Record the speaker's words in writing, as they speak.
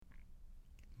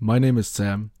My name is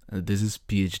Sam, and this is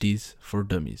PhDs for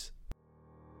Dummies.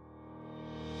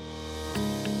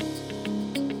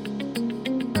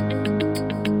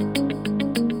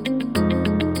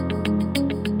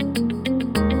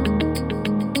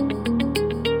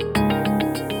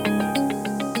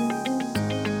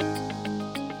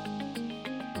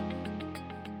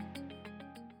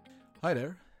 Hi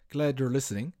there, glad you're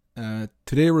listening.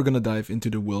 Today we're going to dive into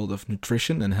the world of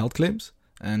nutrition and health claims,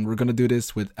 and we're going to do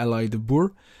this with Ally de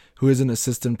Boer, who is an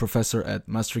assistant professor at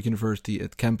Maastricht University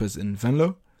at campus in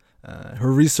Venlo.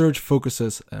 Her research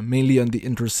focuses mainly on the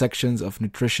intersections of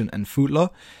nutrition and food law,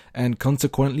 and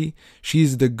consequently,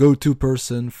 she's the go-to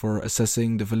person for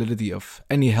assessing the validity of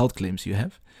any health claims you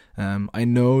have. I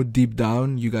know deep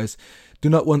down you guys do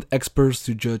not want experts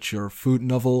to judge your food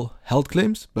novel health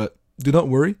claims, but do not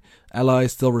worry, Ally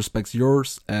still respects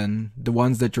yours and the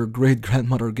ones that your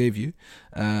great-grandmother gave you.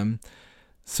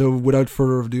 So without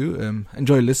further ado,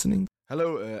 enjoy listening.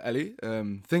 Hello, Ellie.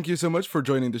 Thank you so much for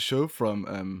joining the show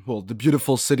from, the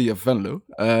beautiful city of Venlo.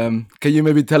 Can you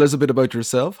maybe tell us a bit about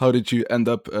yourself? How did you end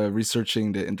up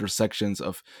researching the intersections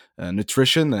of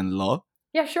nutrition and law?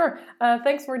 Yeah, sure.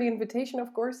 Thanks for the invitation,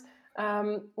 of course.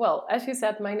 As you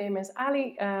said, my name is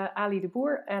Ali de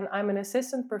Boer, and I'm an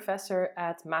assistant professor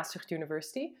at Maastricht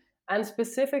University, and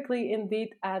specifically,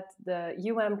 indeed, at the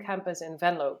campus in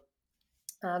Venlo.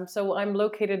 So I'm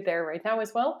located there right now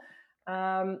as well.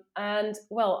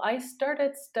 I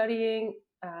started studying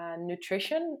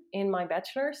nutrition in my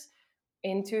bachelor's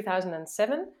in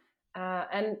 2007,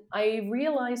 and I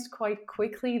realized quite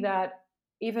quickly that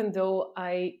even though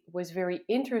I was very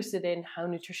interested in how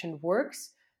nutrition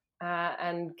works,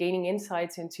 and gaining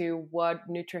insights into what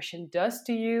nutrition does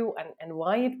to you and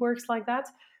why it works like that,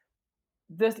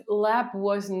 the lab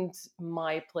wasn't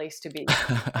my place to be.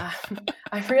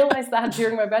 I realized that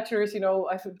during my bachelor's,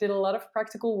 I did a lot of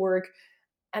practical work,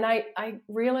 and I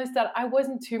realized that I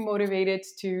wasn't too motivated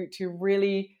to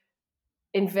really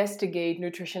investigate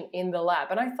nutrition in the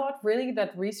lab. And I thought really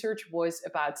that research was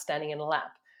about standing in a lab.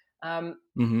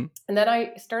 Mm-hmm. And then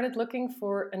I started looking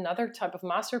for another type of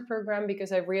master program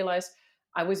because I realized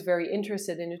I was very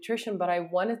interested in nutrition, but I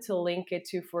wanted to link it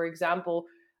to, for example,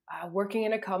 working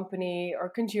in a company or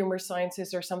consumer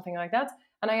sciences or something like that.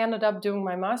 And I ended up doing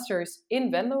my master's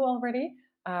in Venlo already.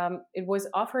 It was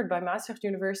offered by Maastricht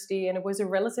University, and it was a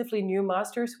relatively new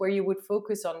master's where you would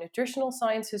focus on nutritional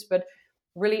sciences, but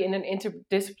really in an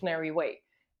interdisciplinary way.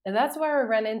 And that's where I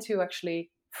ran into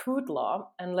actually food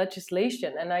law and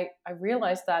legislation. And I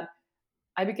realized that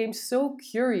I became so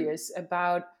curious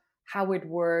about how it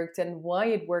worked and why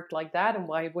it worked like that and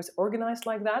why it was organized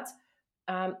like that.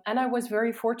 And I was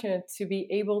very fortunate to be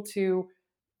able to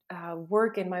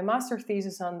work in my master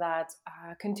thesis on that,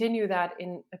 continue that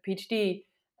in a PhD.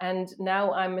 And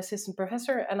now I'm assistant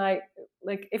professor. And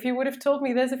if you would have told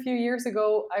me this a few years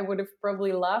ago, I would have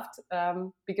probably laughed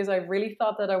because I really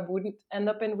thought that I wouldn't end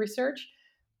up in research.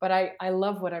 But I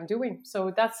love what I'm doing.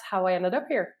 So that's how I ended up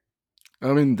here. I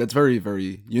mean, that's very,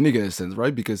 very unique in a sense,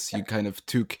 right? Because you kind of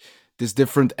took this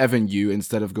different avenue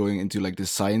instead of going into like the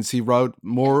sciencey route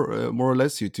more or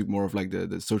less. You took more of like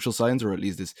the social science, or at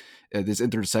least this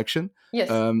intersection. Yes,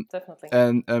 Um, definitely.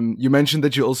 and you mentioned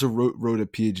that you also wrote a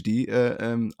PhD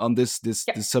on this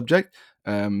subject.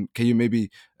 Can you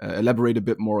maybe elaborate a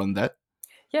bit more on that?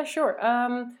 Yeah, sure.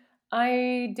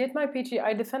 I did my PhD.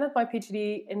 I defended my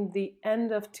PhD in the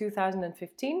end of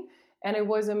 2015, and it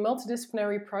was a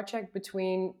multidisciplinary project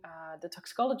between the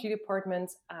toxicology department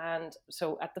and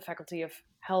so at the Faculty of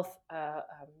Health,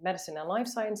 Medicine, and Life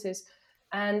Sciences,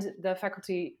 and the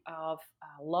Faculty of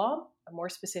Law, more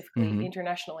specifically Mm-hmm.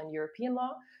 international and European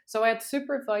law. So I had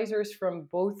supervisors from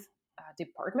both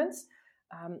departments.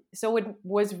 So it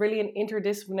was really an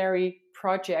interdisciplinary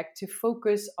project to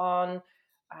focus on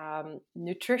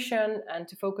nutrition and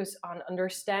to focus on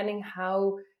understanding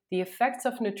how the effects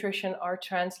of nutrition are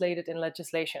translated in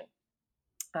legislation.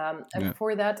 And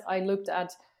for that, I looked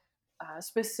at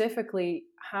specifically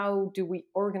how do we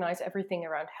organize everything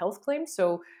around health claims.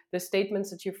 So the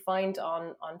statements that you find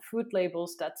on food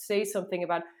labels that say something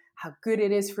about how good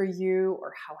it is for you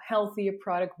or how healthy a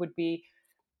product would be.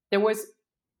 There was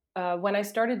when I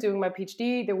started doing my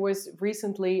PhD, there was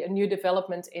recently a new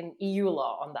development in EU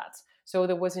law on that. So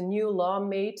there was a new law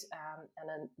made and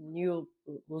a new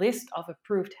list of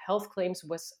approved health claims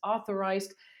was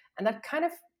authorized. And that kind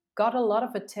of got a lot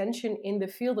of attention in the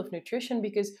field of nutrition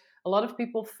because a lot of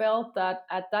people felt that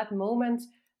at that moment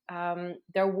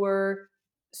there were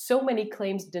so many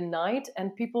claims denied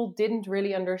and people didn't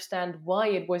really understand why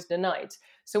it was denied.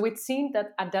 So it seemed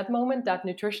that at that moment that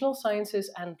nutritional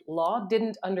sciences and law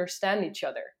didn't understand each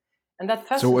other. And that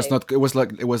So it was fascinates. not.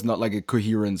 It was not like a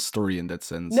coherent story in that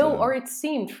sense. No, or it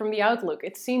seemed from the outlook,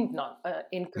 it seemed not Yeah.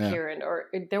 incoherent, or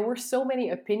there were so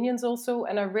many opinions also.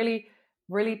 And I really,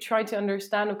 really tried to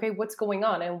understand, okay, what's going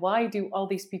on and why do all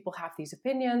these people have these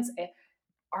opinions?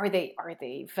 Are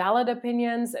they valid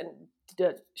opinions? And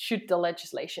should the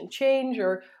legislation change?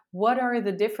 Or what are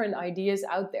the different ideas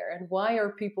out there? And why are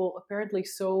people apparently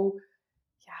so,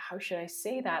 yeah, how should I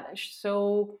say that?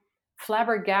 So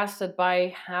flabbergasted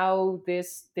by how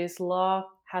this law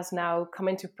has now come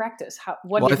into practice,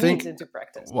 what Well, I it means think. into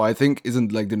practice. Well, I think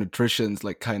isn't like the nutrition's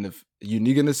like kind of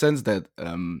unique in the sense that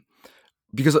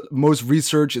because most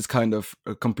research is kind of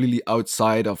completely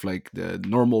outside of like the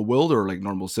normal world or like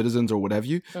normal citizens or what have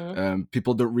you. Hmm.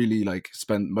 People don't really like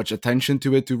spend much attention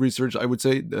to it to research, I would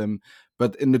say.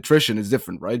 But in nutrition, it's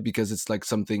different, right? Because it's like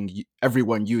something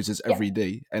everyone uses Yeah, every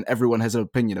day, and everyone has an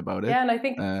opinion about it. yeah, and I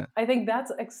think Uh, I think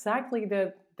that's exactly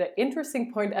the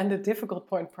interesting point and the difficult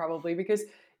point probably, because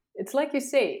it's like you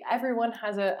say, everyone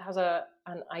has a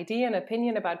an idea and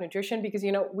opinion about nutrition, because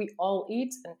we all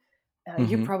eat, and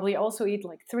you mhm. probably also eat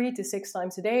like 3 to 6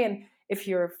 times a day. And if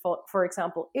you're, for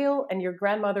example, ill, and your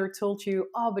grandmother told you,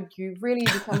 oh, but you really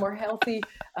become more healthy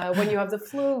when you have the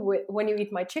flu, when you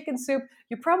eat my chicken soup,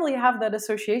 you probably have that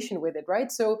association with it,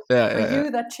 right? So Yeah, for yeah, yeah.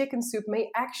 you, that chicken soup may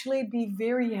actually be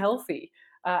very healthy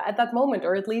at that moment,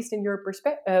 or at least in your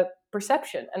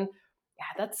perception. And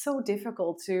yeah, that's so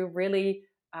difficult to really,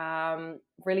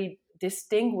 really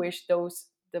distinguish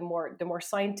the more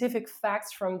scientific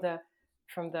facts from the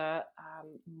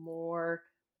more,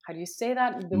 how do you say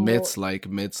that, the more.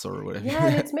 Myths or Yeah,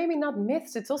 and whatever. it's maybe not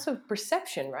myths, it's also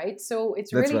perception, right? So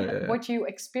it's That's really right. Yeah, yeah. what you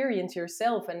experience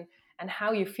yourself, and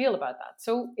how you feel about that.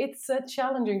 So it's a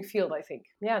challenging field, I think.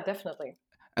 Yeah, definitely.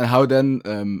 And how then,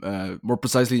 more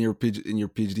precisely in your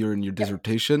PhD or in your Yep.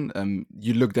 dissertation,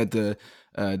 you looked at the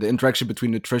interaction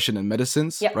between nutrition and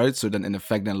medicines, Yep. right? So then, in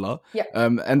effect, then law. Yep.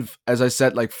 And as I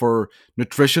said, like for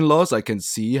nutrition laws, I can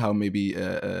see how maybe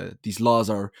these laws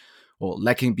are well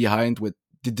lacking behind with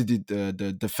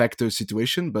the de facto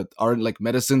situation, but aren't like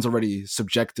medicines already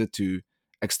subjected to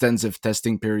extensive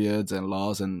testing periods and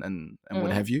laws and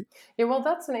what Mhm. have you? Yeah, well,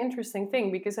 that's an interesting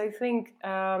thing, because I think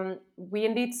we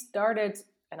indeed started,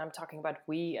 and I'm talking about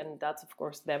we, and that's of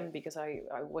course them, because I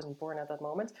wasn't born at that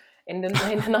moment, in the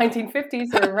 1950s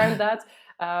or around that.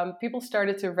 People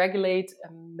started to regulate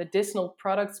medicinal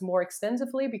products more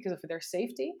extensively because of their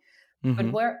safety. But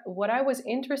Hmm. what I was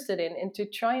interested in, and to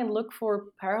try and look for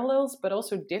parallels, but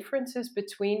also differences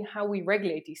between how we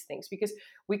regulate these things, because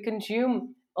we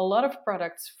consume a lot of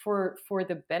products for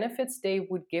the benefits they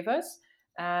would give us,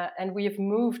 and we have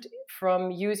moved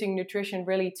from using nutrition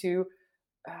really to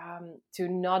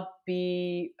not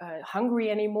be hungry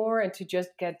anymore, and to just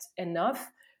get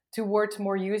enough, towards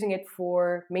more using it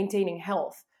for maintaining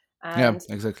health, Yeah, and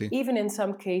exactly. even in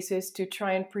some cases to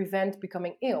try and prevent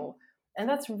becoming ill. And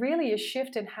that's really a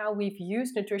shift in how we've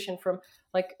used nutrition from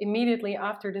like immediately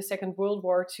after the Second World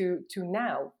War to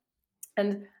now.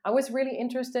 And I was really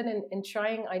interested in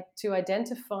trying to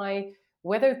identify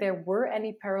whether there were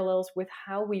any parallels with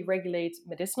how we regulate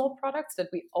medicinal products that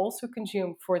we also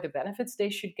consume for the benefits they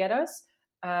should get us.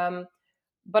 Um,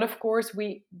 but of course,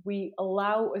 we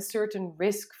allow a certain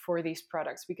risk for these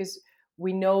products, because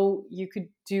we know you could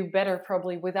do better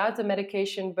probably without the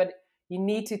medication, but you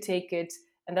need to take it,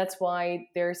 and that's why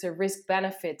there's a risk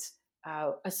benefit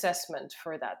assessment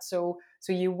for that. So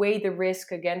you weigh the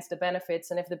risk against the benefits,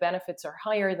 and if the benefits are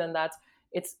higher than that,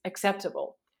 it's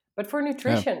acceptable. But for Yeah.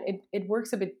 nutrition, it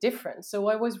works a bit different. So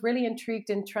I was really intrigued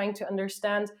in trying to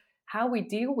understand how we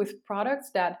deal with products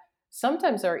that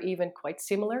sometimes are even quite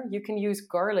similar. You can use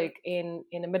garlic in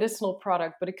a medicinal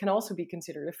product, but it can also be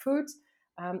considered a food.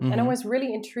 And I Hmm. was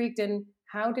really intrigued in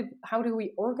how do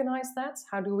we organize that?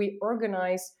 How do we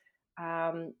organize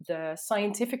the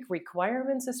scientific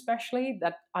requirements, especially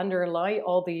that underlie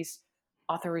all these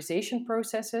authorization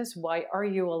processes? Why are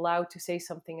you allowed to say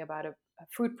something about a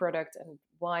food product, and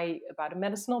why about a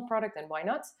medicinal product, and why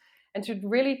not? And to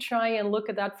really try and look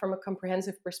at that from a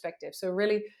comprehensive perspective. So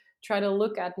really try to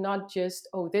look at not just,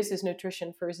 oh, this is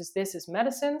nutrition versus this is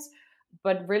medicines,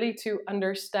 but really to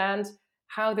understand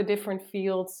how the different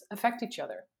fields affect each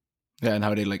other. Yeah, and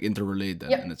how they like interrelate then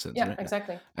Yeah, in a sense, yeah, right? Yeah.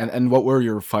 exactly. Yeah. And what were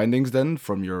your findings then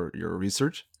from your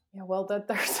research? Yeah, well,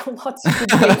 there's a lot to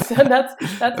debate, so that's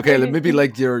Okay, maybe. maybe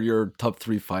like your top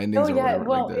three Oh findings or yeah, whatever. Like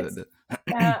well, it's. the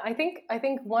I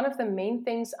think one of the main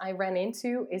things I ran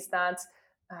into is that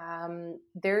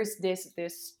there's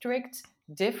this strict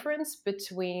difference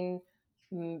between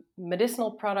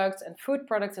medicinal products and food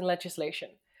products in legislation.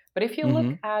 But if you look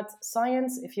Hmm. at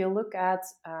science, if you look at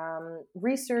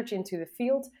research into the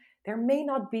field, there may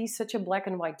not be such a black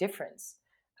and white difference.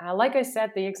 Like I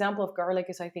said, the example of garlic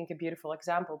is, I think, a beautiful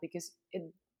example because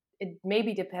it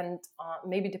maybe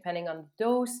depending on the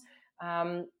dose,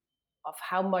 um, of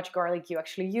how much garlic you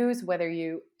actually use, whether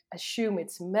you assume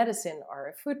it's medicine or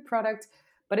a food product,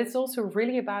 but it's also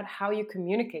really about how you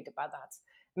communicate about that.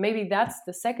 Maybe that's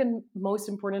the second most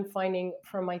important finding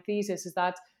from my thesis, is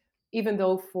that even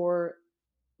though for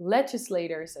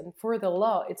legislators and for the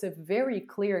law, it's a very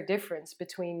clear difference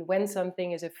between when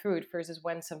something is a food versus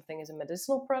when something is a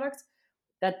medicinal product.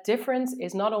 That difference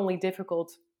is not only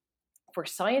difficult for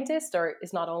scientists, or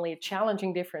is not only a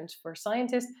challenging difference for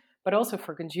scientists, but also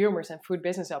for consumers and food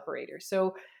business operators.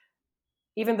 So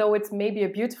even though it's maybe a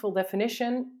beautiful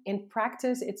definition, in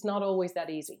practice, it's not always that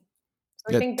easy. So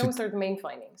I Yeah, think those are the main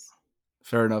findings.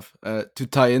 fair enough. To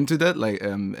tie into that, like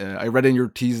I read in your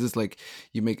thesis, like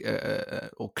you make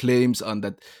or claims on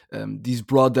that these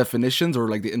broad definitions, or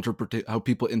like the interpret how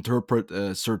people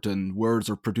interpret certain words,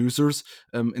 or producers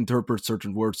interpret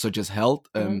certain words such as health,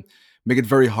 Mm-hmm. make it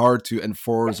very hard to Yeah,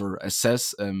 enforce or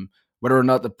assess whether or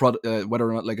not whether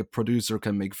or not like a producer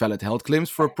can make valid health claims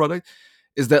for a yeah. product.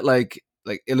 Is that like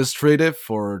illustrative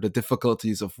for the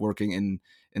difficulties of working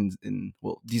in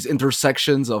well, these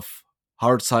intersections of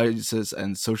hard sciences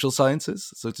and social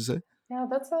sciences, so to say? Yeah,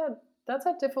 that's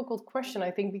a difficult question,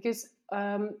 I think, because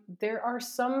there are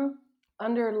some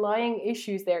underlying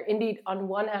issues there. Indeed, on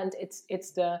one hand,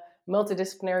 it's the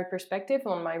multidisciplinary perspective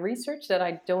on my research, that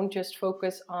I don't just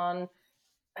focus on,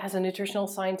 as a nutritional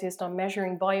scientist, on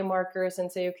measuring biomarkers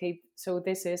and say, okay, so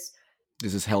this is,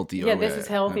 This is healthy, yeah, or this is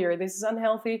healthy or this is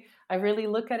unhealthy. I really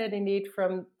look at it indeed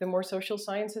from the more social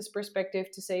sciences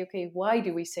perspective to say, okay, why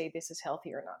do we say this is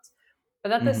healthy or not?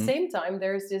 But at the hmm same time,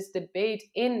 there's this debate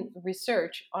in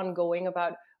research ongoing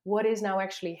about what is now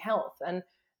actually health. And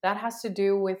that has to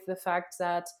do with the fact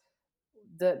that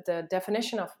the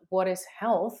definition of what is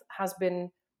health has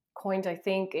been coined, I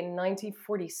think, in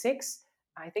 1946.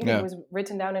 I think it yeah, was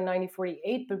written down in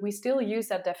 1948, but we still use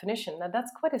that definition. Now,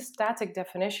 that's quite a static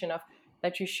definition of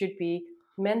that you should be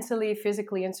mentally,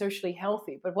 physically, and socially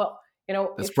healthy. But well,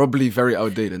 that's if, probably very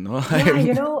outdated, no?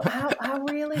 yeah, how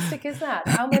realistic is that?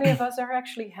 How many of us are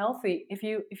actually healthy if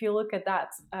you look at that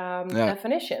Yeah,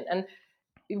 definition? And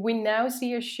we now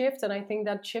see a shift, and I think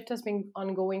that shift has been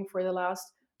ongoing for the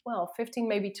last, well, 15,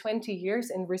 maybe 20 years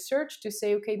in research, to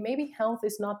say, okay, maybe health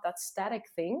is not that static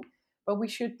thing, but we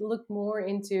should look more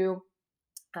into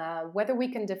whether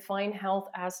we can define health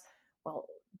as, well,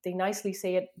 they nicely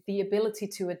say it, the ability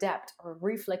to adapt, or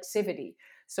reflexivity,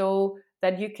 so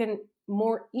that you can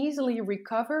more easily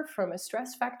recover from a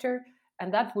stress factor,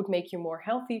 and that would make you more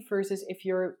healthy, versus if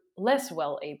you're less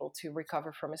well able to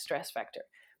recover from a stress factor.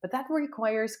 But that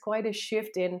requires quite a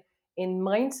shift in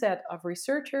mindset of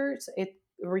researchers. It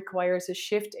requires a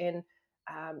shift in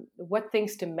what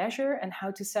things to measure and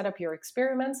how to set up your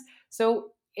experiments.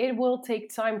 So it will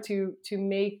take time to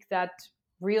make that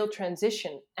real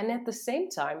transition. And at the same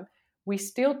time, we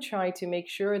still try to make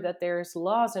sure that there's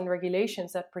laws and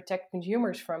regulations that protect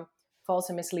consumers from false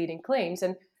and misleading claims.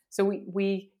 And so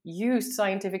we use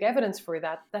scientific evidence for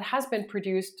that has been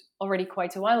produced already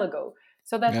quite a while ago.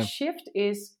 So that yeah. shift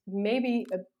is maybe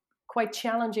quite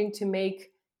challenging to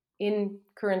make in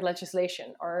current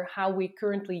legislation, or how we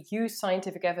currently use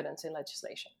scientific evidence in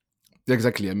legislation.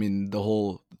 Exactly. I mean, the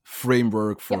whole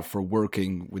framework Yeah, for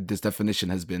working with this definition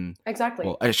has been, exactly.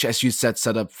 well, as you said,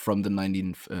 set up from the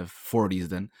 1940s.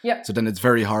 Then, Yeah, so then it's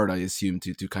very hard, I assume,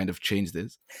 to kind of change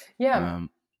this. yeah,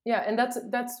 Um, yeah, and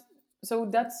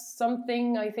that's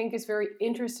something I think is very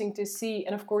interesting to see.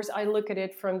 And of course, I look at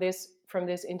it from this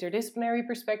interdisciplinary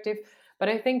perspective. But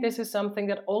I think this is something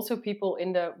that also people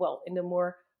in the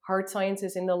more hard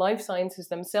sciences, in the life sciences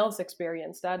themselves,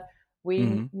 experience, that we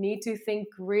mhm. need to think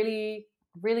really,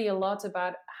 really a lot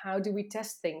about how do we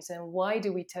test things, and why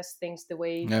do we test things the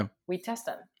way Yeah. we test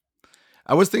them.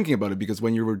 I was thinking about it because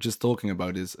when you were just talking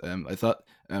about this, I thought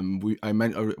we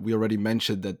already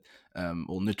mentioned that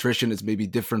well, nutrition is maybe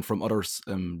different from other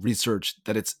research,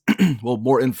 that it's well,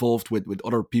 more involved with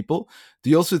other people. Do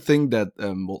you also think that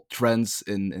well, trends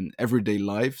in everyday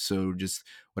life, so just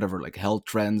whatever, like health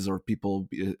trends, or people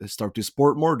start to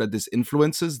sport more, that this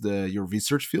influences the your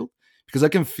research field? Because I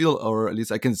can feel, or at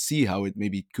least I can see how it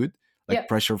maybe could, Yeah, like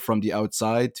pressure from the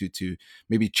outside to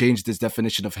maybe change this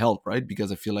definition of health, right?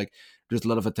 Because I feel like there's a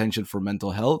lot of attention for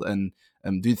mental health. And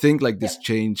do you think like yeah. this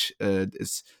change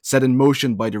is set in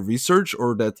motion by the research,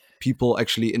 or that people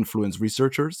actually influence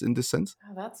researchers in this sense?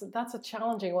 That's a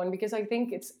challenging one, because I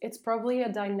think it's probably a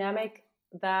dynamic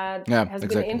that Yeah, has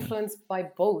been exactly. influenced by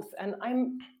both. And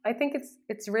I think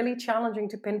it's really challenging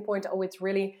to pinpoint, oh, it's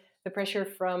really the pressure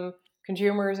from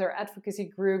consumers or advocacy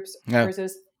groups Yeah.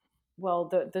 versus, well,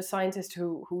 the scientists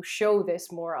who show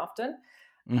this more often.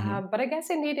 Hmm. But I guess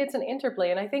indeed it's an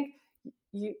interplay, and I think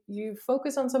you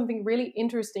focus on something really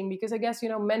interesting because I guess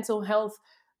mental health.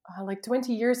 Like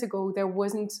 20 years ago, there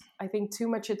wasn't, I think, too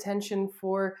much attention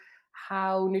for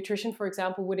how nutrition, for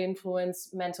example, would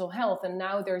influence mental health, and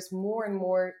now there's more and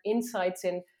more insights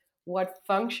in what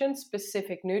function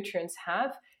specific nutrients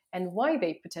have and why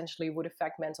they potentially would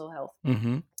affect mental health.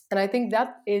 Hmm. And I think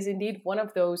that is indeed one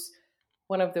of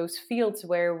those fields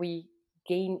where we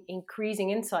gain increasing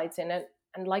insights in it.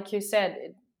 And like you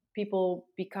said, people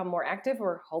become more active,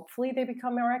 or hopefully they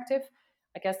become more active.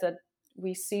 I guess that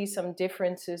we see some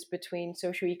differences between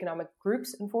socioeconomic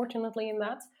groups, unfortunately, in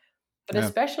that. But Yeah.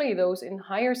 especially those in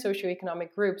higher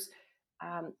socioeconomic groups,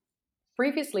 um,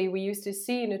 previously we used to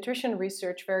see in nutrition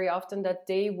research very often that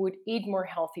they would eat more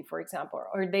healthy, for example,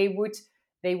 or they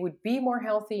would be more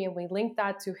healthy, and we link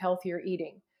that to healthier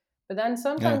eating. But then Yeah.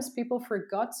 sometimes people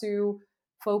forgot to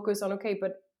focus on, okay,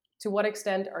 but to what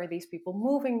extent are these people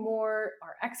moving more,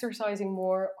 are exercising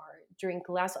more, or drink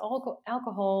less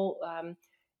alcohol,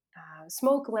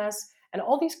 smoke less, and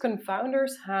all these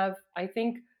confounders have, I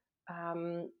think,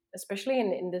 especially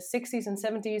in the 60s and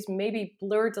 70s, maybe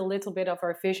blurred a little bit of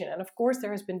our vision. And of course,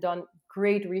 there has been done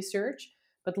great research,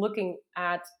 but looking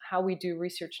at how we do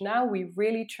research now, we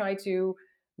really try to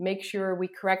make sure we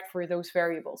correct for those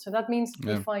variables. So that means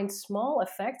we Yeah. find small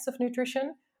effects of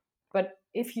nutrition, but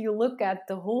if you look at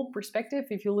the whole perspective,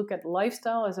 if you look at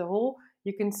lifestyle as a whole,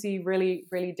 you can see really,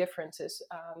 really differences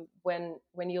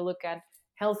when you look at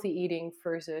healthy eating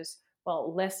versus,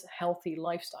 well, less healthy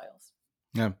lifestyles.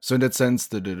 Yeah. So in that sense,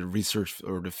 the research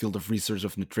or the field of research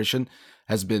of nutrition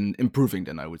has been improving.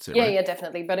 Then I would say, Yeah, right? yeah,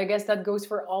 definitely. But I guess that goes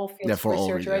for all Yeah, fields of for all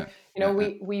research, reasons. right? Yeah. Yeah.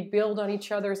 Yeah. We build on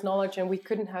each other's knowledge, and we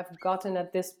couldn't have gotten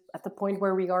at the point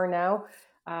where we are now,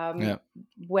 um, Yeah.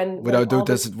 when all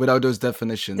this. Without those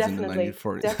definitions in the Definitely,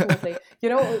 1940s. definitely.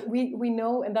 We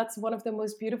know, and that's one of the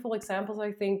most beautiful examples,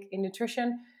 I think, in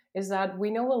nutrition, is that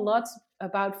we know a lot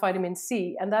about vitamin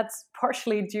C, and that's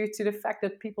partially due to the fact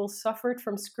that people suffered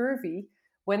from scurvy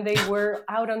when they were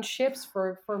out on ships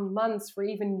for months, for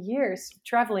even years,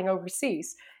 traveling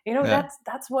overseas. Yeah.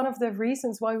 That's one of the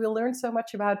reasons why we learn so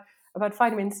much about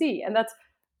vitamin C, and that's,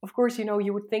 of course,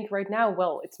 you would think right now,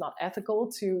 well, it's not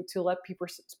ethical to let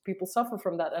people suffer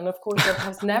from that, and of course that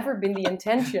has never been the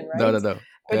intention, No. No. right? No.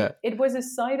 But Yeah. it was a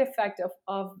side effect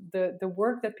of the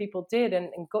work that people did,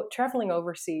 and traveling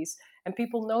overseas, and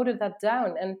people noted that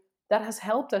down, and that has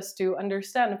helped us to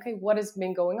understand, okay, what has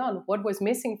been going on, what was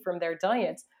missing from their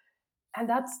diet, and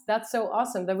that's so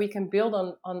awesome that we can build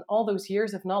on all those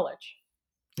years of knowledge.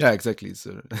 Yeah. Exactly.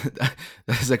 So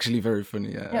that's actually very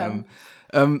funny. Yeah.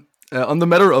 Yeah. On the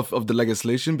matter of the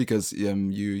legislation, because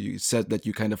you said that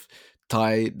you kind of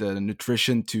tie the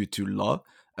nutrition to law.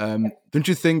 Don't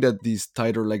you think that these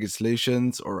tighter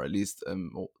legislations, or at least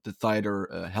the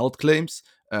tighter health claims,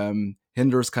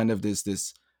 hinders kind of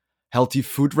this healthy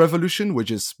food revolution, which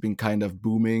has been kind of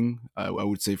booming, I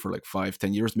would say, for like 5,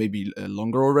 10 years, maybe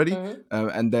longer already, Mhm.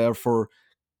 and therefore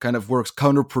kind of works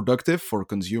counterproductive for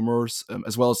consumers,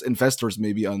 as well as investors,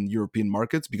 maybe on European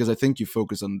markets, because I think you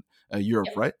focus on Europe,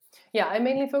 right? Yeah, I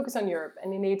mainly focus on Europe,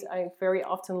 and indeed, I very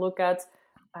often look at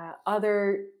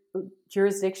other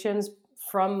jurisdictions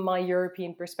from my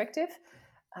European perspective.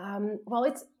 Well,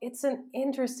 it's an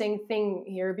interesting thing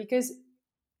here because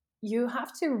you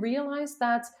have to realize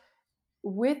that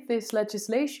with this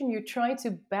legislation, you try to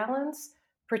balance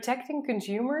protecting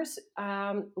consumers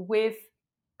with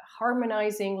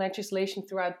harmonizing legislation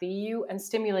throughout the EU and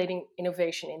stimulating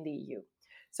innovation in the EU.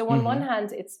 So on one Hmm.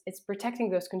 hand, it's protecting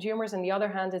those consumers, and the other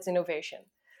hand, it's innovation.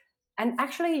 And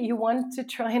actually, you want to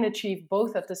try and achieve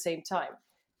both at the same time.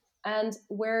 And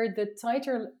where the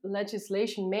tighter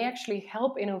legislation may actually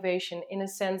help innovation in a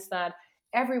sense that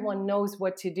everyone knows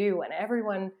what to do and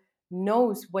everyone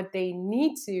knows what they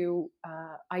need to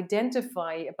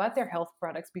identify about their health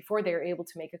products before they're able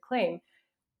to make a claim,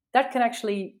 that can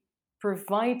actually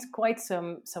provide quite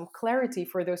some clarity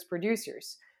for those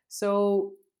producers.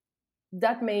 So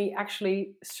that may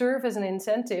actually serve as an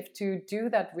incentive to do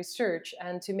that research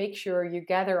and to make sure you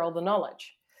gather all the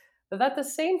knowledge. But at the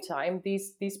same time,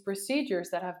 these procedures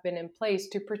that have been in place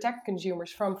to protect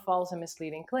consumers from false and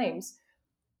misleading claims,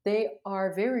 they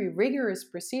are very rigorous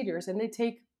procedures, and they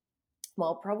take,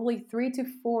 well, probably 3 to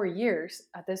 4 years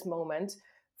at this moment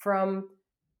from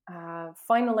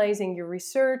finalizing your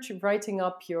research, writing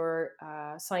up your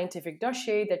scientific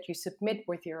dossier that you submit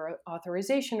with your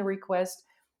authorization request,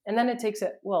 and then it takes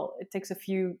a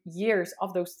few years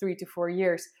of those 3 to 4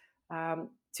 years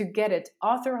to get it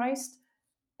authorized,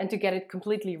 and to get it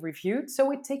completely reviewed.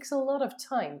 So it takes a lot of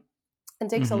time. It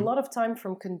takes a Mm-hmm. lot of time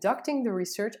from conducting the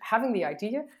research, having the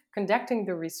idea, conducting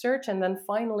the research, and then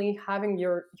finally having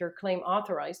your claim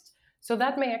authorized. So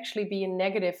that may actually be a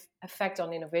negative effect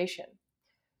on innovation.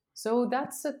 So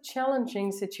that's a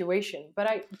challenging situation. But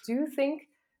I do think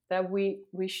that we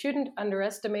shouldn't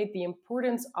underestimate the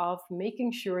importance of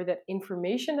making sure that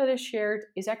information that is shared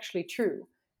is actually true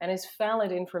and is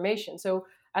valid information. So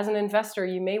as an investor,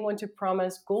 you may want to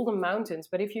promise golden mountains,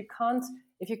 but if you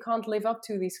can't live up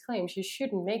to these claims, you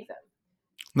shouldn't make them.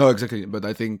 No, exactly. But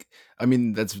I think, I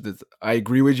mean, that's I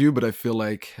agree with you, but I feel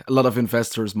like a lot of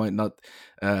investors might not,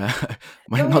 uh,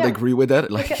 might No, not yeah, agree with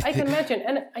that. I can, Like, I can imagine,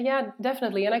 and yeah,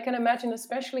 definitely, and I can imagine,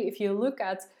 especially if you look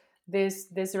at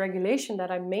this regulation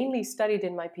that I mainly studied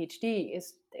in my PhD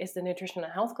is the nutrition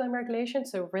and health claim regulation.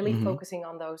 So really hmm focusing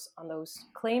on those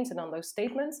claims and on those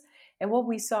statements. And what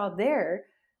we saw there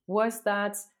was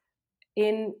that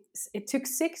in it took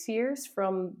 6 years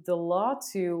from the law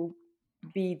to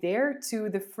be there to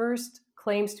the first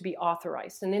claims to be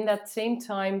authorized. And in that same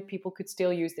time, people could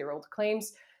still use their old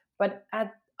claims. But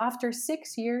after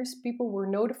 6 years, people were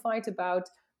notified about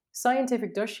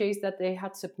scientific dossiers that they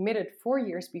had submitted 4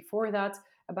 years before that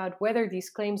about whether these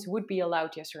claims would be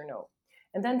allowed, yes or no.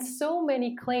 And then so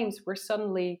many claims were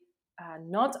suddenly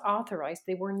not authorized,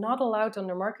 they were not allowed on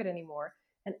the market anymore.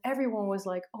 And everyone was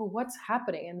like, oh, what's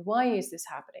happening? And why is this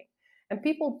happening? And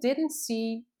people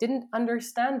didn't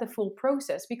understand the full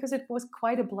process because it was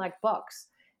quite a black box.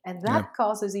 And yeah. that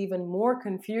causes even more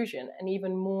confusion and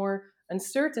even more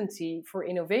uncertainty for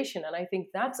innovation. And I think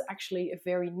that's actually a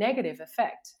very negative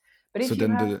effect. But So if you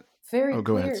then have the, very oh,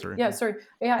 go ahead. clear, Sorry. yeah, sorry,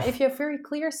 yeah, if you have very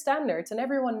clear standards and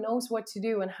everyone knows what to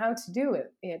do and how to do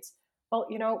it, well,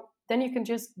 then you can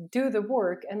just do the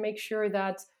work and make sure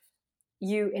that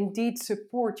you indeed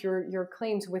support your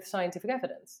claims with scientific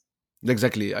evidence.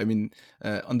 Exactly. I mean,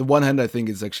 on the one hand, I think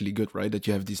it's actually good, right, that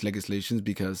you have these legislations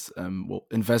because, well,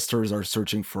 investors are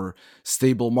searching for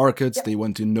stable markets. Yeah, They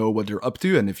want to know what they're up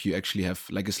to, and if you actually have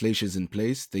legislations in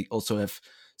place, they also have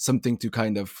something to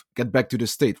kind of get back to the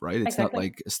state, right? It's not exactly.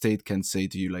 like a state can say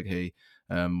to you like, "Hey,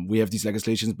 we have these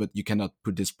legislations, but you cannot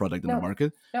put this product on the No,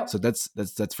 market." no. So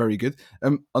that's very good.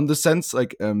 On the sense,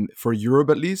 like, for Europe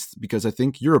at least, because I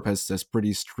think Europe has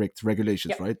pretty strict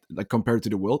regulations, Yeah. right, like compared to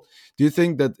the world. Do you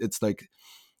think that it's like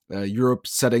Europe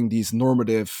setting these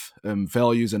normative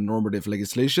values and normative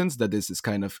legislations that this is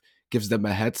kind of gives them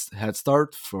a head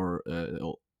start for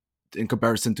in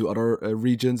comparison to other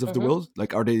regions of the hmm world?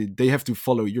 Like, are they have to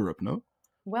follow Europe? No.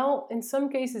 Well, in some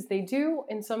cases they do,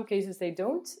 in some cases they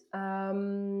don't.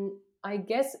 I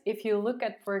guess if you look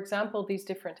at, for example, these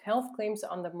different health claims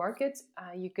on the market,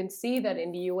 you can see that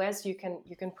in the US you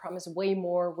can promise way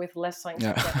more with less Yeah.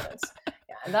 scientific evidence.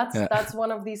 Yeah, and that's Yeah. that's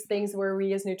one of these things where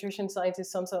we as nutrition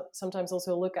scientists sometimes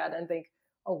also look at and think,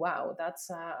 oh wow, that's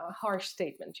a harsh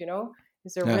statement.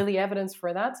 Is there Yeah. really evidence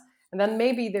for that? And then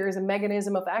maybe there is a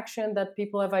mechanism of action that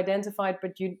people have identified,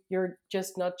 but you're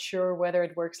just not sure whether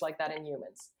it works like that in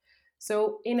humans.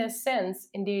 So in a sense,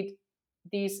 indeed,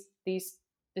 these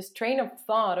this train of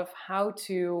thought of how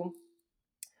to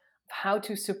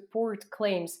support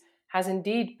claims has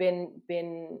indeed been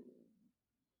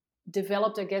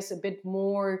developed, I guess, a bit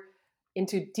more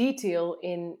into detail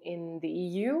in the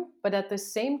EU. But at the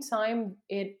same time,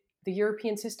 the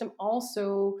European system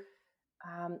also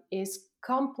is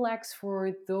complex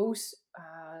for those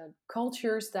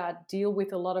cultures that deal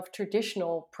with a lot of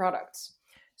traditional products.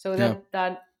 So Yeah.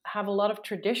 that have a lot of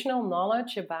traditional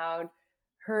knowledge about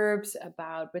herbs,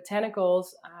 about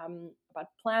botanicals, about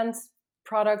plant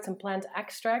products and plant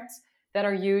extracts that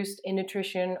are used in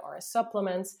nutrition or as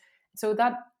supplements. So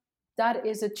that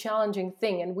is a challenging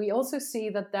thing, and we also see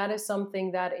that is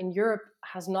something that in Europe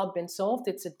has not been solved.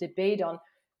 It's a debate on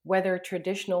whether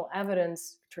traditional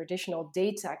evidence, traditional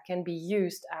data can be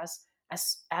used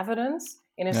as evidence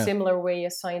in a Yeah. similar way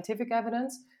as scientific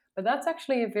evidence. But that's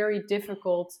actually a very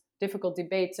difficult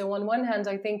debate. So on one hand,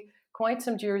 I think quite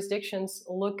some jurisdictions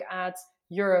look at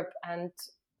Europe and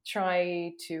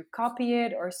try to copy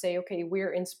it or say, okay,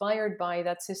 we're inspired by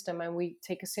that system and we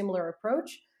take a similar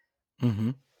approach.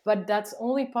 hmm But that's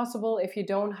only possible if you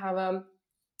don't have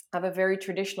a very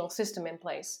traditional system in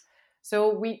place.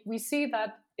 So we see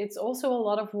that it's also a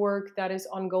lot of work that is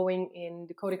ongoing in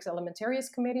the Codex Alimentarius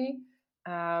Committee,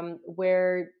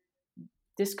 where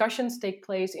discussions take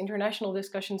place, international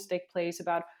discussions take place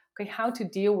about, okay, how to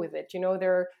deal with it.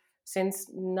 There since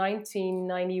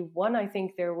 1991, I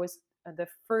think there was the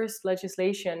first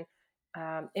legislation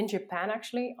in Japan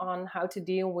actually on how to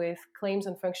deal with claims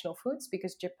on functional foods,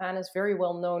 because Japan is very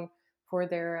well known for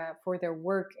their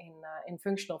work in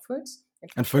functional foods.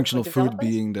 And functional food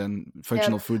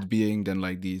being then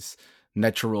like these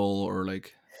natural or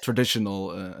like traditional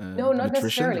No, not nutrition,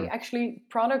 necessarily. or Actually,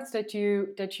 products that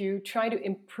you try to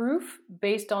improve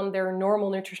based on their normal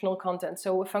nutritional content.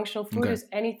 So a functional food okay, is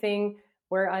anything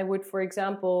where I would, for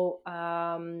example,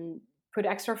 put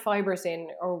extra fibers in,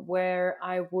 or where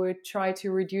I would try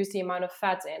to reduce the amount of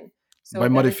fat in. by So that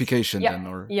it's modification yeah, then,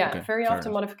 or yeah, okay, very fair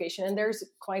often enough. modification. And there's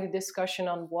quite a discussion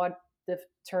on what the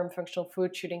term functional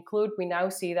food should include. We now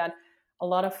see that a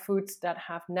lot of foods that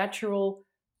have natural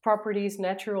properties,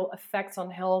 natural effects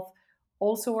on health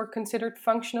also are considered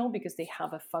functional because they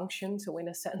have a function. So in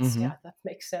a sense, Mm-hmm. yeah, that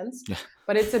makes sense. Yeah.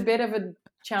 But it's a bit of a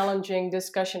challenging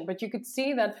discussion. But you could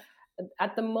see that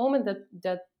at the moment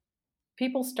that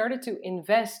people started to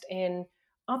invest in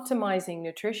optimizing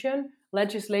nutrition,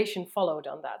 legislation followed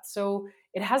on that. So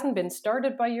it hasn't been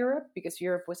started by Europe because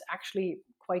Europe was actually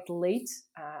quite late,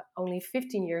 only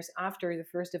 15 years after the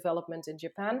first development in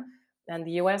Japan. And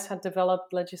the US had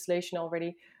developed legislation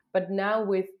already. But now,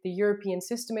 with the European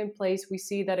system in place, we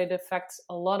see that it affects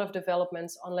a lot of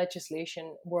developments on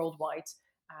legislation worldwide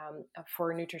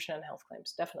for nutrition and health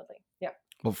claims. Definitely. Yeah.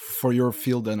 Well, for your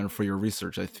field then, or for your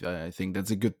research, I think that's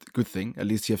a good thing. At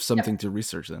least you have Yeah. something to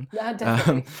research then. Yeah, Um,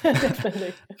 definitely.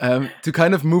 Definitely. to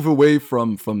kind of move away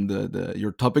from the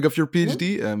your topic of your Mhm. PhD,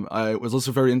 I was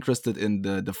also very interested in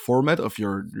the format of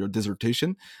your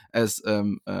dissertation. As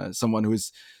someone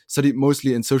who's studied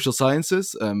mostly in social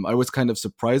sciences, I was kind of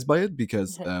surprised by it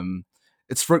because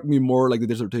it struck me more like the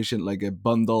dissertation, like a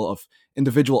bundle of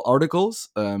individual articles,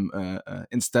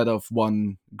 instead of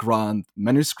one grand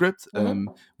manuscript, Mhm.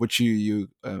 which you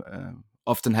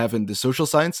often have in the social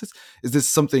sciences. Is this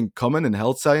something common in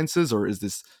health sciences, or is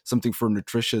this something for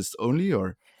nutritionists only?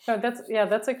 Or No,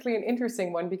 that's actually an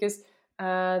interesting one because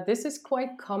this is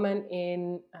quite common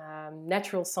in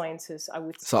natural sciences, I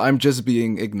would so say. I'm just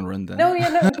being ignorant then? No, yeah,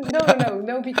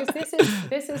 no, because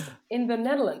this is in the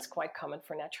Netherlands quite common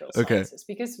for natural Okay. sciences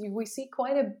because we see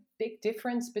quite a big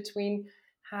difference between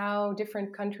how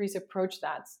different countries approach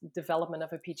that development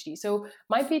of a PhD. So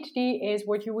my PhD is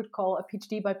what you would call a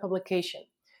PhD by publication.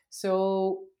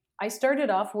 So I started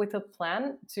off with a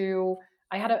plan to.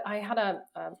 I had a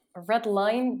red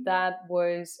line that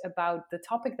was about the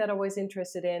topic that I was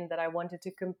interested in, that I wanted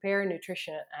to compare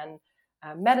nutrition and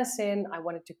medicine. I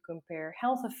wanted to compare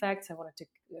health effects. I wanted to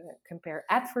compare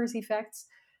adverse effects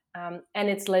and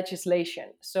its legislation.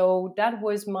 So that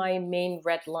was my main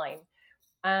red line.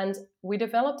 And we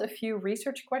developed a few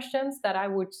research questions that I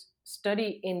would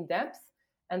study in depth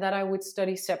and that I would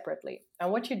study separately. And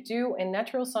what you do in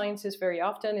natural sciences very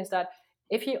often is that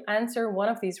if you answer one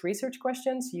of these research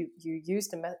questions, you use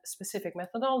the specific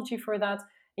methodology for that,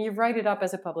 and you write it up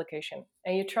as a publication.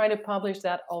 And you try to publish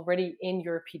that already in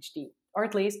your PhD. Or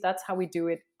at least that's how we do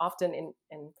it often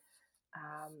in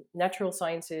natural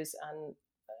sciences and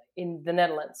in the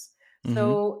Netherlands. Hmm.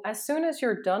 So as soon as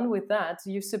you're done with that,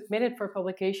 you submit it for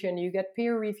publication. You get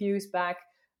peer reviews back,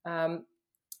 and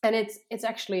it's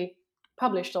actually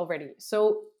published already.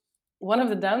 So one of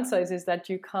the downsides is that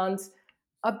you can't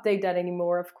update that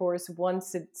anymore. Of course,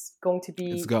 once it's going to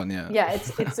It's be gone, yeah. yeah,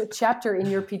 it's a chapter in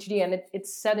your PhD, and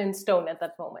it's set in stone at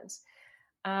that moment.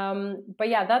 But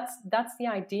yeah, that's the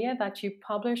idea, that you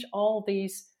publish all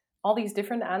these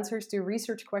different answers to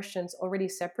research questions already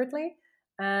separately.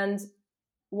 And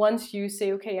once you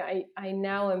say, okay, I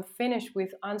now am finished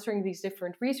with answering these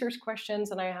different research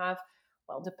questions, and I have,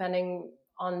 well, depending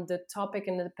on the topic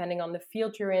and depending on the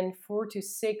field you're in, 4 to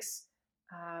 6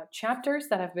 chapters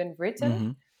that have been written,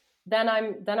 Hmm. then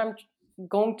I'm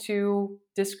going to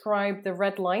describe the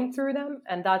red line through them,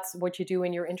 and that's what you do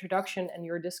in your introduction and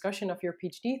your discussion of your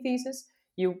PhD thesis.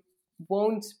 You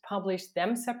won't publish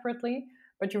them separately,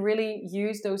 but you really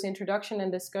use those introduction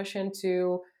and discussion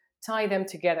to tie them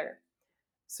together.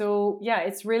 So yeah,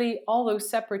 it's really all those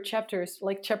separate chapters,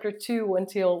 like chapter 2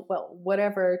 until, well,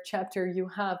 whatever chapter you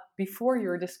have before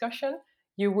your discussion,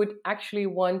 you would actually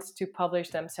want to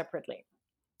publish them separately.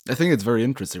 I think it's very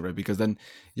interesting, right? Because then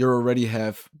you already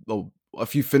have, well,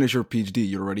 if you finish your PhD,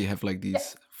 you already have like Yeah,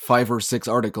 these 5 or 6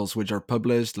 articles which are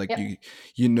published. Like yeah,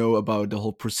 you know about the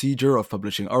whole procedure of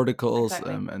publishing articles,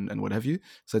 exactly. and what have you.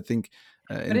 So I think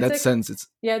But in that sense, it's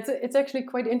yeah, it's actually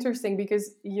quite interesting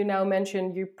because you now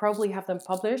mentioned you probably have them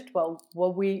published. Well,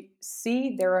 what we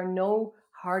see, there are no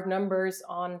hard numbers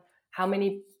on how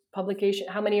many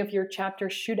of your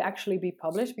chapters should actually be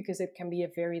published, because it can be a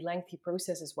very lengthy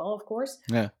process as well, of course.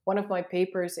 yeah. One of my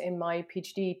papers in my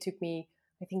PhD took me,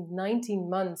 I think, 19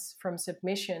 months from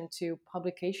submission to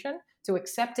publication, to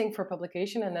accepting for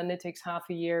publication, and then it takes half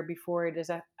a year before it is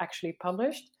actually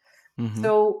published. Hmm.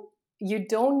 So you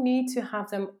don't need to have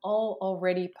them all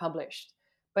already published,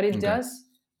 but it Okay. does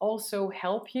also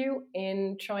help you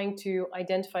in trying to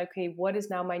identify, okay, what is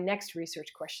now my next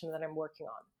research question that I'm working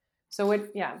on. So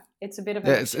it's a bit of a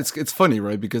Yeah, it's mixture. it's funny,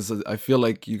 right? Because I feel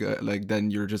like you got, like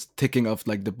then you're just ticking off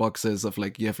like the boxes of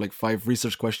like you have like five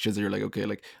research questions, and you're like, okay,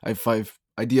 like I have five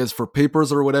ideas for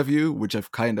papers or whatever you, which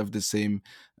have kind of the same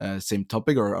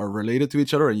topic or are related to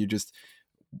each other, and you just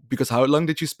because how long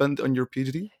did you spend on your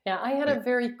PhD? Yeah, I had Like, a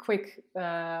very quick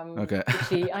okay,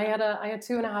 PhD. I had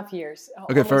 2.5 years,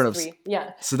 okay, fair almost enough. three.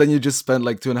 Yeah, So then you just spent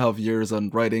like 2.5 years on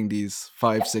writing these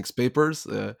five, yeah. six papers,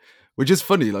 which is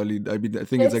funny. I mean, I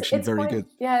think Yeah, it's actually it's very quite, good.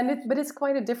 yeah, but it's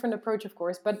quite a different approach, of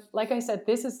course. But like I said,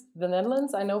 this is the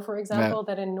Netherlands. I know, for Yeah, example,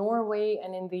 that in Norway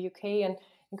and in the UK and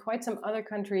in quite some other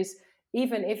countries,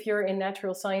 even if you're in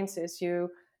natural sciences,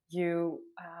 you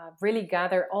really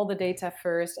gather all the data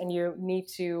first, and you need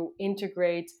to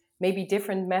integrate maybe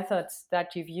different methods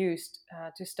that you've used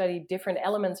to study different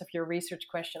elements of your research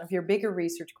question, of your bigger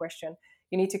research question.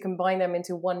 You need to combine them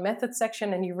into one method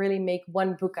section, and you really make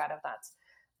one book out of that.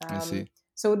 I Um, see.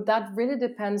 so that really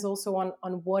depends also on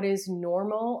what is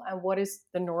normal and what is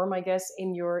the norm, I guess,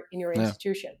 in your Yeah,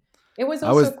 institution. It was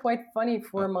I also was. quite funny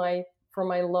Uh, for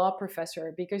my law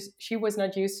professor, because she was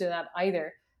not used to that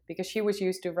either, because she was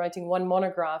used to writing one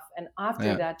monograph, and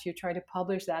after yeah. that you try to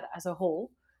publish that as a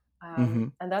whole, Hmm.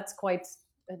 and that's quite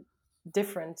a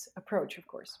different approach, of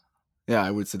course. Yeah,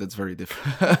 I would say that's very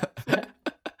different. Yeah,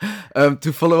 yeah,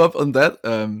 To follow up on that,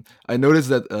 I noticed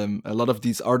that a lot of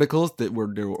these articles they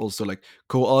were also like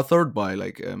co-authored by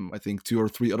like I think two or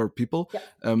three other people. yeah.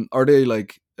 Are they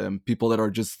like people that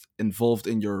are just involved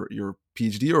in your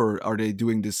PhD, or are they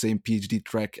doing the same PhD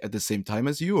track at the same time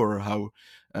as you, or how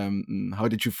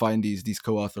did you find these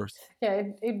co-authors? Yeah,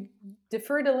 it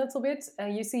differed a little bit.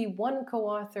 You see one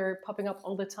co-author popping up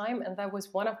all the time, and that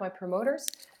was one of my promoters.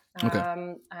 Okay,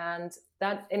 And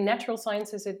that in natural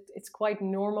sciences, it's quite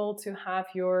normal to have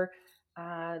your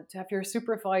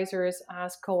supervisors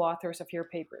as co-authors of your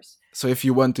papers. so if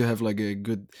you want to have like a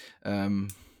um,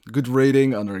 good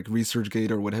rating on like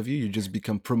ResearchGate or what have you, you just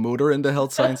become promoter in the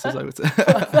health sciences, I would say.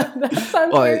 Well, that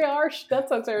sounds Well, very harsh. That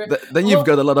sounds very then you've well.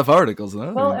 got a lot of articles, huh?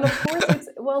 I Well, mean, and of course it's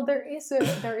well there is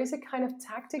a kind of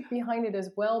tactic behind it as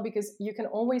well, because you can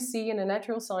always see in the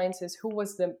natural sciences who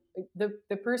was the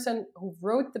person who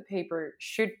wrote the paper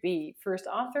should be first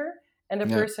author, and the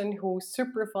yeah. person who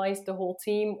supervised the whole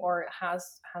team or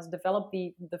has developed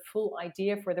the full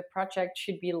idea for the project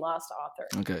should be last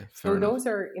author. Okay, So fair enough. those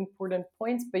are important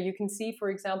points, but you can see, for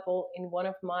example, in one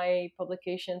of my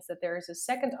publications that there is a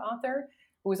second author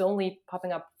who was only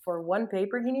popping up for one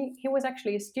paper. He was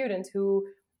actually a student who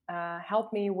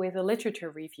helped me with a literature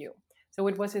review. So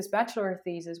it was his bachelor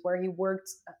thesis where he worked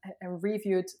and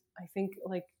reviewed, I think,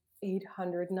 like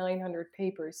 800, 900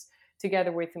 papers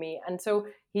together with me. And so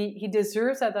he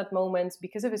deserves at that moment,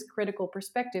 because of his critical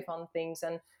perspective on things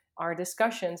and our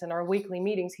discussions and our weekly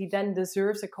meetings, he then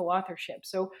deserves a co-authorship.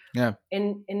 So Yeah.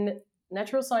 in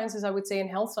natural sciences, I would say in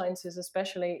health sciences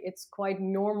especially, it's quite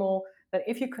normal that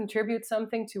if you contribute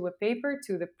something to a paper,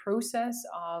 to the process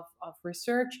of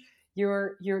research,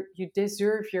 you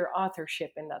deserve your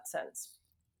authorship in that sense.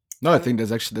 No, I um, think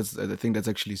that's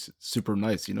actually super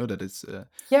nice. You know that it's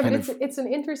Yeah, but kind it's of it's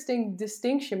an interesting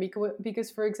distinction,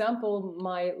 because for example,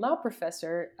 my law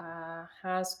professor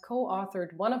has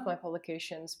co-authored one of my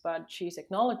publications, but she's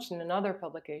acknowledged in another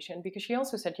publication because she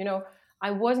also said,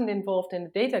 I wasn't involved in the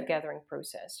data gathering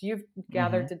process. You've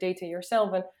hmm gathered the data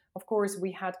yourself, and of course,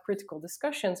 we had critical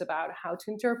discussions about how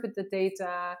to interpret the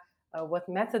data, what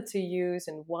method to use,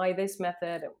 and why this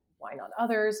method, and why not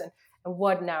others, and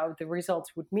what now the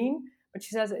results would mean. But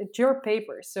she says it's your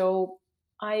paper, so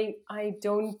I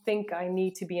don't think I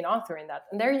need to be an author in that.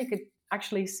 And there you could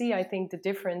actually see, I think, the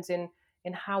difference in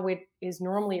how it is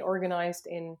normally organized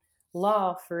in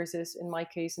law versus, in my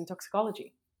case, in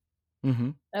toxicology.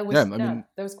 hmm That yeah. was I yeah, mean,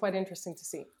 that was quite interesting to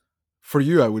see. for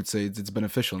you, I would say it's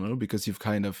beneficial, no, because you've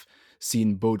kind of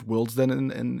seen both worlds then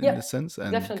in Yeah, the sense,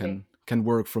 and definitely. can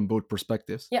work from both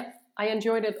perspectives. Yeah, I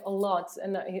enjoyed it a lot,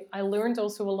 and I learned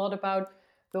also a lot about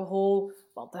the whole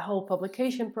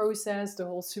publication process, the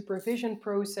whole supervision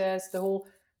process, the whole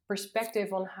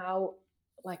perspective on how,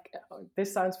 like,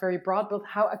 this sounds very broad, but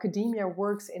how academia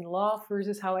works in law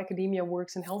versus how academia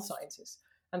works in health sciences,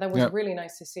 and that was Yeah, really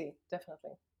nice to see.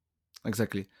 Definitely.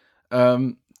 exactly.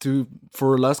 To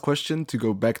for a last question, to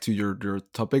go back to your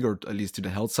topic, or at least to the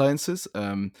health sciences.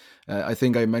 I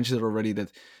think I mentioned it already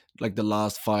that like the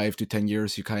last 5 to 10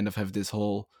 years, you kind of have this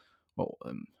whole well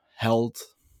health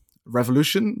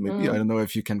revolution. Maybe I Hmm. don't know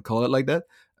if you can call it like that.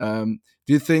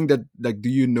 Do you think that like do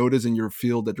you notice in your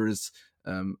field that there is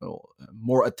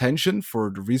more attention for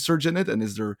the research in it? And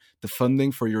is there the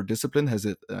funding for your discipline? Has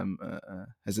it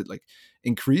like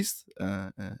increased?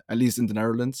 At least in the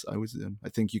Netherlands, I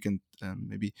think you can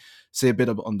maybe say a bit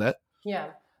on that.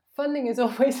 Yeah, funding is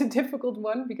always a difficult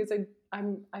one because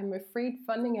I'm afraid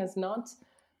funding has not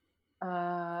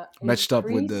Matched up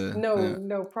with increased. the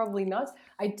No, probably not.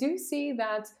 I do see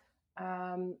that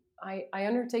I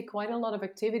undertake quite a lot of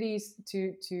activities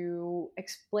to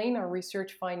explain our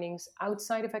research findings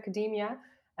outside of academia,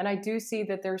 and I do see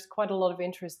that there's quite a lot of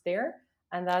interest there,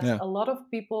 and that yeah a lot of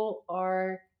people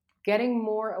are getting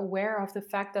more aware of the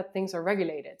fact that things are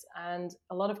regulated, and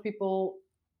a lot of people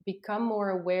become more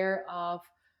aware of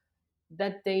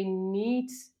that they need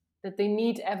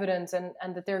evidence,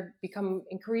 and that they're become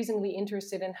increasingly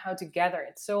interested in how to gather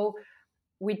it. So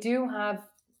we do have,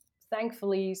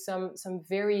 thankfully, some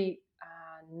very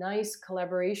nice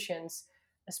collaborations,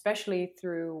 especially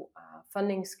through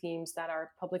funding schemes that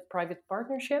are public-private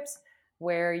partnerships,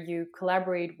 where you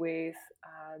collaborate with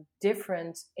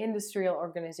different industrial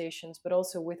organizations, but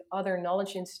also with other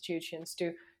knowledge institutions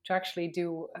to actually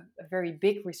do a very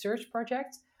big research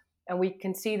project. And we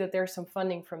can see that there's some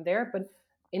funding from there. But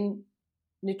in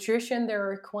nutrition, there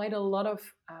are quite a lot of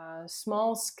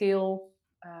small scale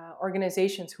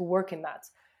organizations who work in that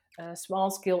small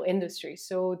scale industry.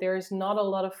 So there's not a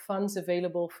lot of funds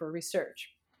available for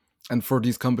research. And for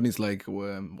these companies, like,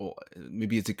 well,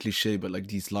 maybe it's a cliche, but like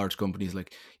these large companies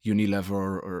like Unilever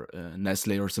or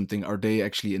Nestle or something, are they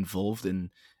actually involved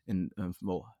in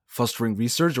well, fostering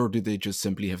research, or do they just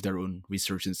simply have their own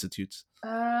research institutes?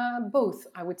 Both,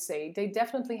 I would say. They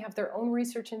definitely have their own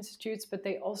research institutes, but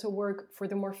they also work for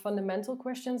the more fundamental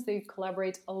questions. They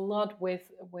collaborate a lot with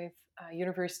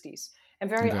universities, and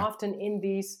very Okay. often in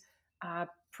these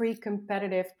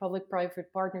pre-competitive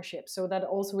public-private partnerships. So that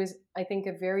also is, I think,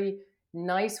 a very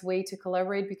nice way to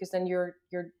collaborate, because then you're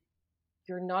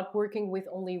not working with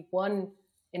only one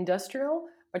industrial,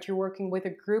 but you're working with a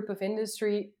group of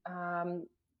industry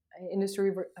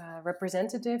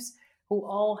representatives who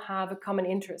all have a common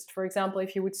interest. For example,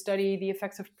 if you would study the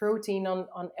effects of protein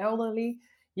on elderly,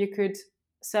 you could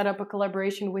set up a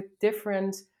collaboration with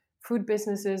different food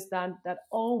businesses that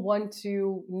all want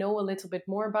to know a little bit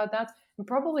more about that. And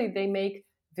probably they make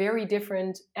very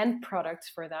different end products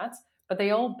for that, but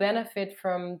they all benefit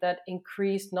from that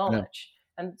increased Yeah. knowledge.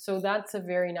 And so that's a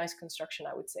very nice construction,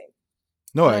 I would say.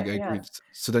 No, And I yeah, agree.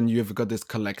 So then you have got this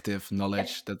collective yep,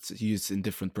 knowledge that's used in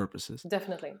different purposes.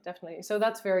 definitely, definitely. So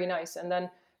that's very nice. And then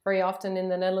very often in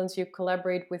the Netherlands, you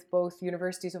collaborate with both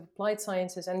universities of applied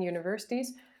sciences and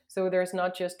universities. So there's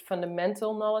not just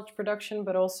fundamental knowledge production,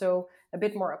 but also a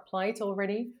bit more applied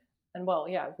already. And well,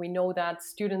 yeah, we know that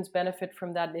students benefit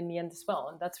from that in the end as well.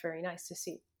 And that's very nice to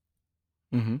see.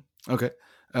 Hmm. Okay.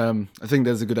 I think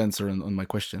that's a good answer on my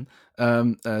question.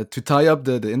 To tie up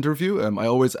the interview, I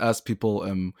always ask people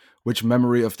which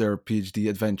memory of their PhD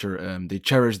adventure they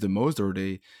cherish the most, or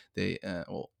they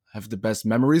well, have the best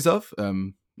memories of.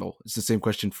 Well, it's the same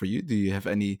question for you. Do you have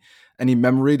any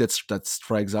memory that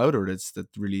strikes out, or that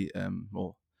really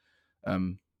well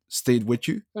stayed with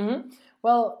you?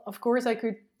 Well, of course, I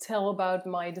could tell about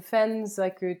my defense. I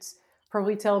could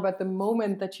probably tell about the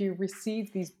moment that you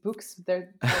received these books.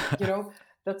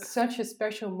 That's such a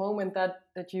special moment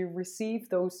that you receive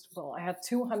those. Well, I had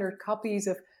 200 copies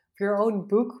of your own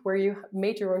book where you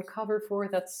made your own cover for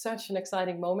it. That's such an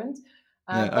exciting moment.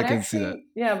 Yeah, I can see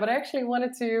that. But I actually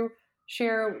wanted to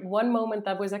share one moment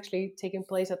that was actually taking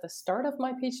place at the start of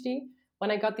my PhD, when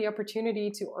I got the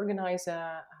opportunity to organize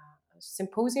a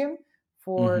symposium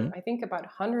for, Hmm. I think, about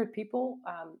 100 people,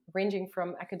 ranging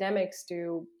from academics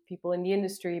to people in the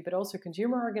industry, but also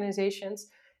consumer organizations,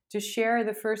 to share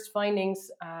the first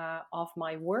findings of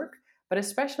my work, but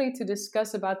especially to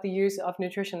discuss about the use of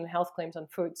nutrition and health claims on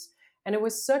foods. And it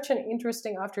was such an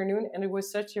interesting afternoon, and it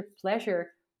was such a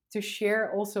pleasure to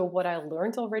share also what I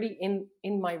learned already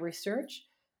in my research.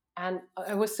 And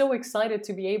I was so excited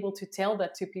to be able to tell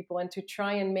that to people and to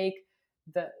try and make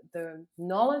the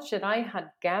knowledge that I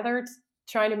had gathered,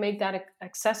 try to make that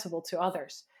accessible to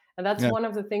others. And that's Yeah. one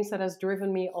of the things that has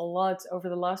driven me a lot over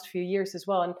the last few years as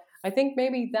well. And I think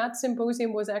maybe that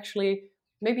symposium was actually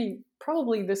maybe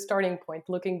probably the starting point,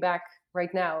 looking back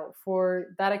right now,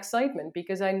 for that excitement,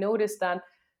 because I noticed that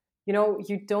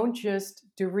you don't just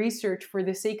do research for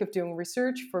the sake of doing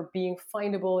research, for being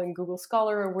findable in Google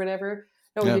Scholar or whatever.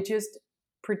 No, Yeah. you just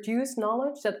produce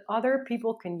knowledge that other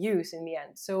people can use in the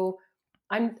end. So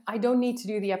I don't need to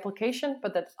do the application,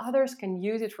 but that others can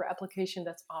use it for application.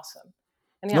 That's awesome.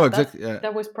 And No, yeah, exactly. Yeah.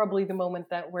 that was probably the moment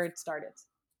that where it started.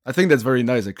 I think that's very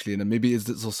nice, actually, and maybe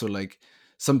it's also like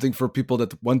something for people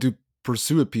that want to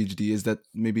pursue a PhD is that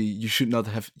maybe you should not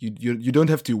have you don't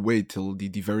have to wait till the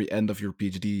very end of your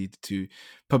PhD to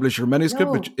publish your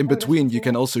manuscript, but in between you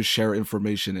can also share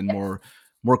information in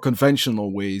more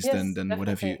conventional ways than what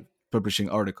have you publishing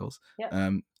articles.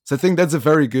 So I think that's a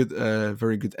very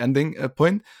good ending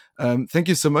point. Thank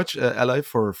you so much, Ally,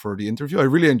 for the interview. I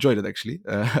really enjoyed it, actually.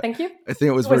 Thank you. I think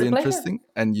it was very interesting,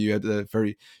 and you had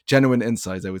very genuine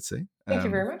insights, I would say. Thank you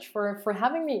very much for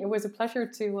having me. It was a pleasure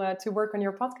to work on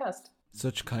your podcast.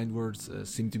 Such kind words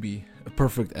seem to be a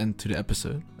perfect end to the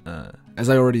episode. As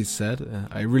I already said,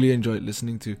 I really enjoyed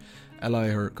listening to Ally,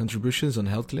 her contributions on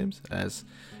health claims, as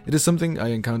it is something I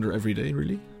encounter every day,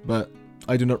 really, but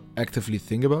I do not actively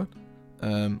think about.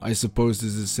 I suppose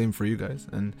this is the same for you guys,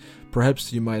 and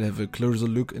perhaps you might have a closer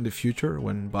look in the future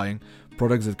when buying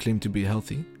products that claim to be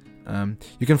healthy.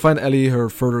 You can find Ellie, her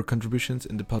further contributions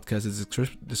in the podcast's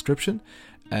description,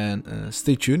 and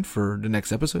stay tuned for the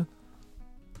next episode.